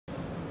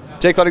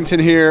Jake Ludington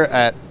here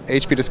at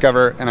HP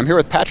Discover, and I'm here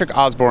with Patrick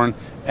Osborne.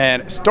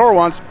 And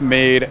StoreOnce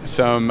made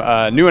some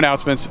new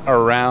announcements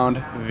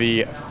around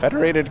the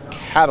Federated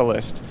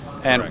Catalyst.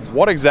 And Correct.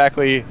 What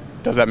exactly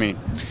does that mean?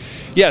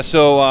 Yeah,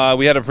 so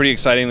we had a pretty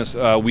exciting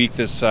week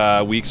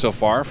so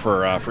far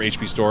for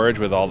HP Storage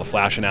with all the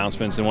flash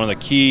announcements, and one of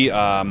the key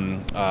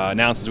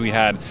announcements we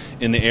had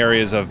in the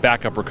areas of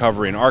backup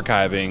recovery and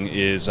archiving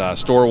is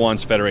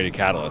StoreOnce Federated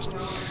Catalyst.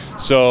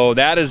 So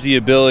that is the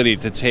ability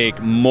to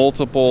take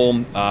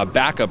multiple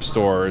backup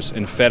stores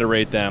and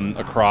federate them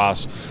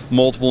across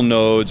multiple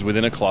nodes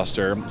within a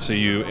cluster, so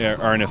you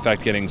are in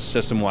effect getting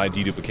system-wide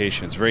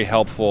deduplication. It's very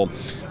helpful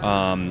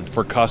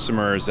for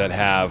customers that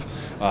have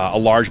a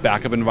large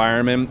backup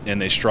environment and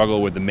they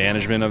struggle with the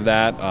management of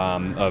that,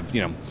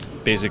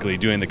 basically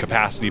doing the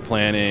capacity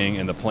planning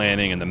and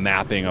the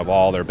mapping of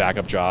all their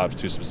backup jobs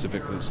to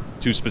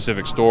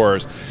specific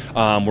stores.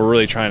 We're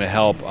really trying to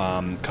help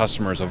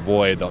customers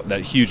avoid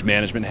that huge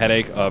management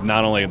headache of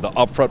not only the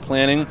upfront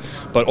planning,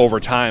 but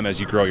over time as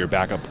you grow your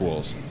backup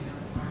pools.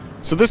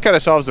 So this kind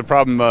of solves the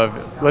problem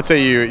of, let's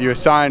say you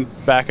assign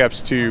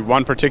backups to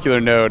one particular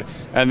node,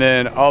 and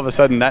then all of a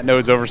sudden that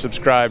node's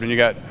oversubscribed and you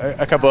got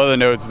a couple other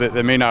nodes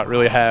that may not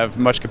really have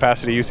much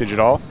capacity usage at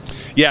all?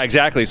 Yeah,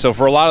 exactly. So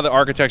for a lot of the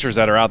architectures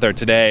that are out there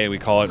today, we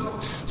call it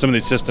some of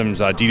these systems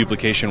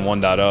deduplication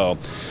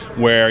 1.0,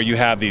 where you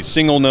have these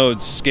single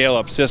node scale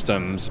up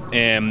systems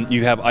and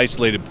you have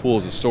isolated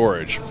pools of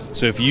storage.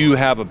 So if you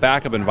have a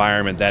backup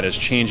environment that is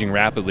changing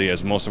rapidly,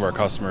 as most of our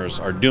customers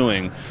are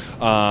doing,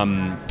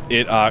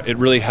 it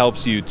really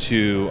helps you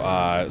to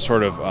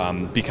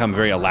become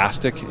very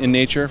elastic in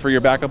nature for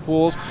your backup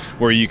pools,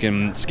 where you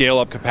can scale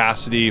up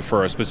capacity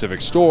for a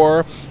specific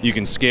store, you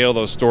can scale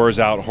those stores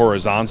out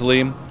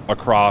horizontally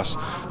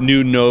across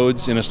new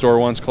nodes in a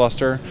StoreOnce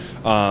cluster.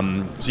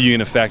 So you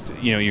in effect,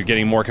 you're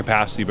getting more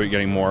capacity, but you're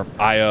getting more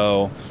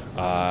I/O,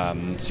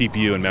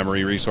 CPU and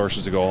memory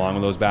resources to go along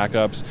with those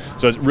backups.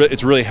 So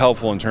it's really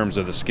helpful in terms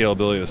of the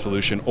scalability of the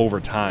solution over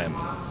time.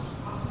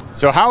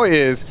 So how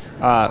is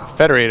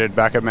federated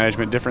backup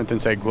management different than,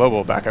 say,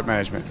 global backup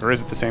management, or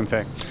is it the same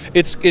thing?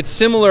 It's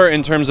similar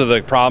in terms of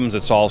the problems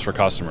it solves for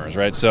customers,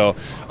 right? So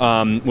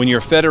when you're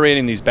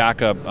federating these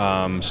backup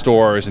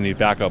stores and these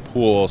backup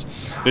pools,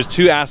 there's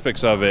two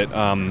aspects of it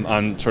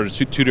on sort of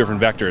two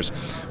different vectors.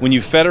 When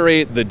you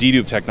federate the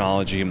dedupe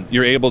technology,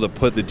 you're able to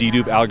put the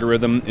dedupe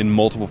algorithm in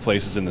multiple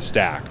places in the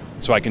stack.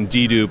 So I can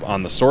dedupe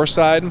on the source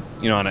side,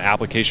 on an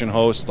application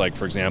host, like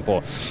for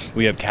example,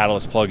 we have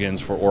Catalyst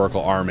plugins for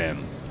Oracle RMAN.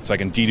 So I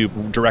can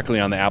dedupe directly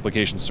on the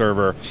application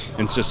server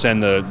and just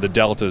send the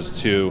deltas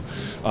to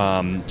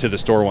the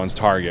StoreOnce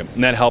target.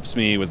 And that helps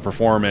me with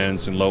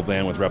performance and low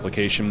bandwidth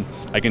replication.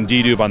 I can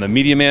dedupe on the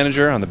media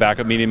manager, on the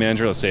backup media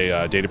manager, let's say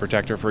Data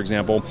Protector, for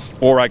example,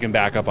 or I can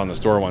back up on the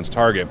StoreOnce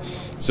target.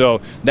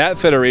 So that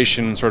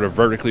federation, sort of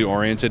vertically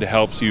oriented,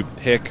 helps you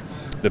pick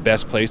the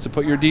best place to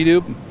put your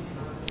dedupe.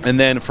 And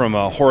then from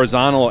a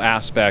horizontal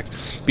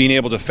aspect, being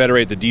able to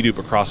federate the dedupe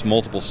across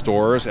multiple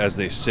stores as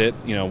they sit,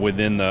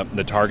 within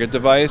the target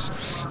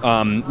device,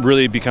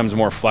 really becomes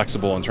more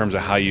flexible in terms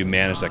of how you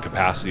manage that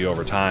capacity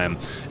over time.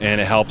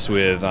 And it helps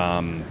with,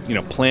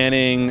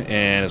 planning,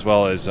 and as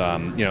well as,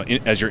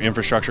 as your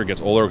infrastructure gets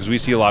older, because we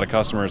see a lot of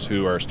customers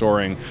who are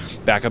storing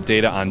backup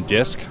data on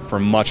disk for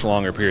much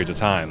longer periods of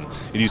time.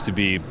 It used to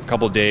be a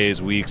couple of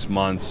days, weeks,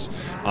 months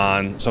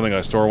on something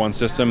like a StoreOnce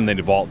system, and they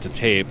default to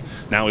tape.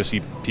 Now we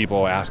see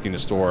people asking to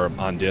store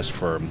on disk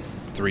for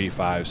 3,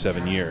 5,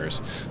 7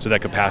 years. So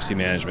that capacity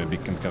management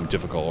can become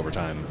difficult over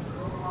time.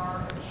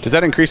 Does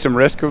that increase some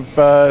risk of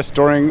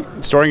storing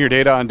your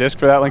data on disk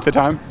for that length of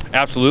time?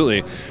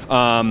 Absolutely.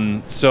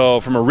 So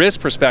from a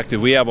risk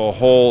perspective, we have a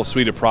whole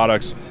suite of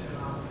products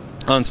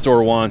on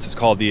StoreOnce. It's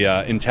called the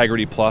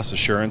Integrity Plus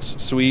Assurance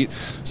Suite.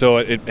 So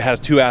it has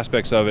two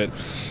aspects of it,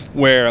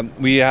 where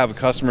we have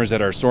customers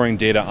that are storing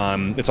data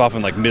on, it's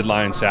often like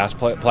midline SaaS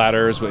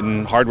platters.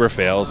 When hardware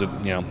fails,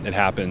 it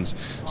happens.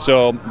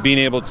 So being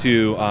able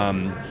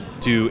to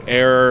do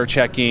error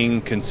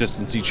checking,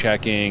 consistency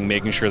checking,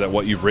 making sure that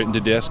what you've written to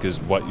disk is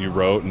what you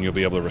wrote, and you'll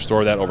be able to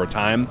restore that over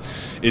time,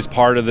 is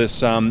part of this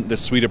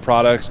suite of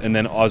products. And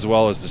then as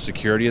well as the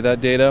security of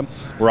that data,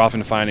 we're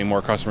often finding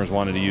more customers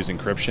wanting to use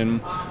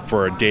encryption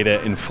for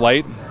data in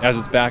flight as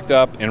it's backed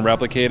up and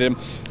replicated,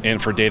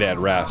 and for data at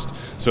rest.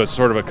 So it's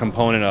sort of a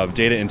component of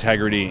data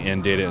integrity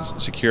and data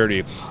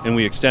security, and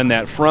we extend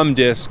that from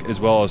disk as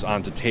well as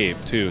onto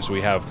tape too. So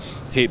we have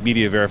tape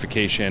media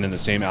verification and the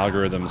same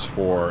algorithms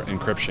for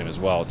encryption as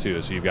well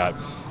too. So you've got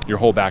your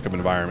whole backup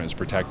environment is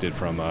protected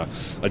from a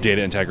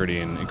data integrity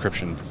and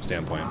encryption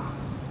standpoint.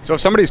 So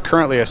if somebody's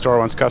currently a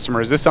StoreOnce customer,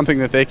 is this something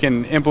that they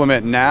can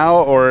implement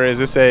now, or is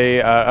this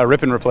a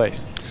rip and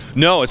replace?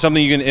 No, it's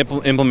something you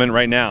can implement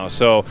right now.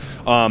 So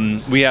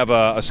we have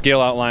a scale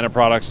out line of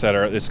products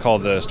it's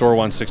called the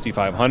StoreOnce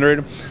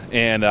 6500,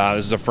 and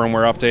this is a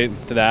firmware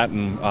update to that.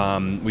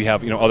 And we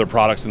have other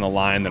products in the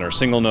line that are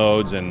single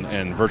nodes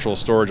and virtual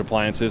storage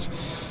appliances.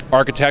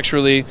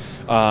 Architecturally,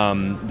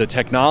 the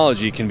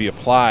technology can be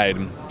applied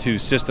to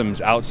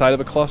systems outside of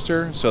a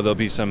cluster, so there'll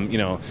be some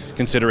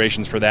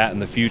considerations for that in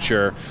the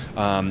future,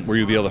 where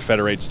you'll be able to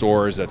federate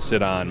stores that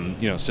sit on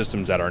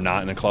systems that are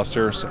not in a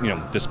cluster,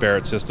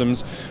 disparate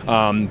systems.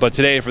 But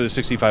today for the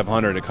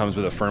 6500, it comes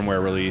with a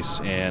firmware release,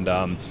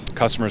 and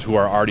customers who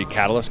are already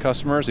Catalyst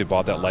customers, they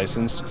bought that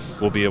license,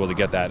 will be able to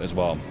get that as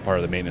well, part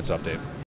of the maintenance update.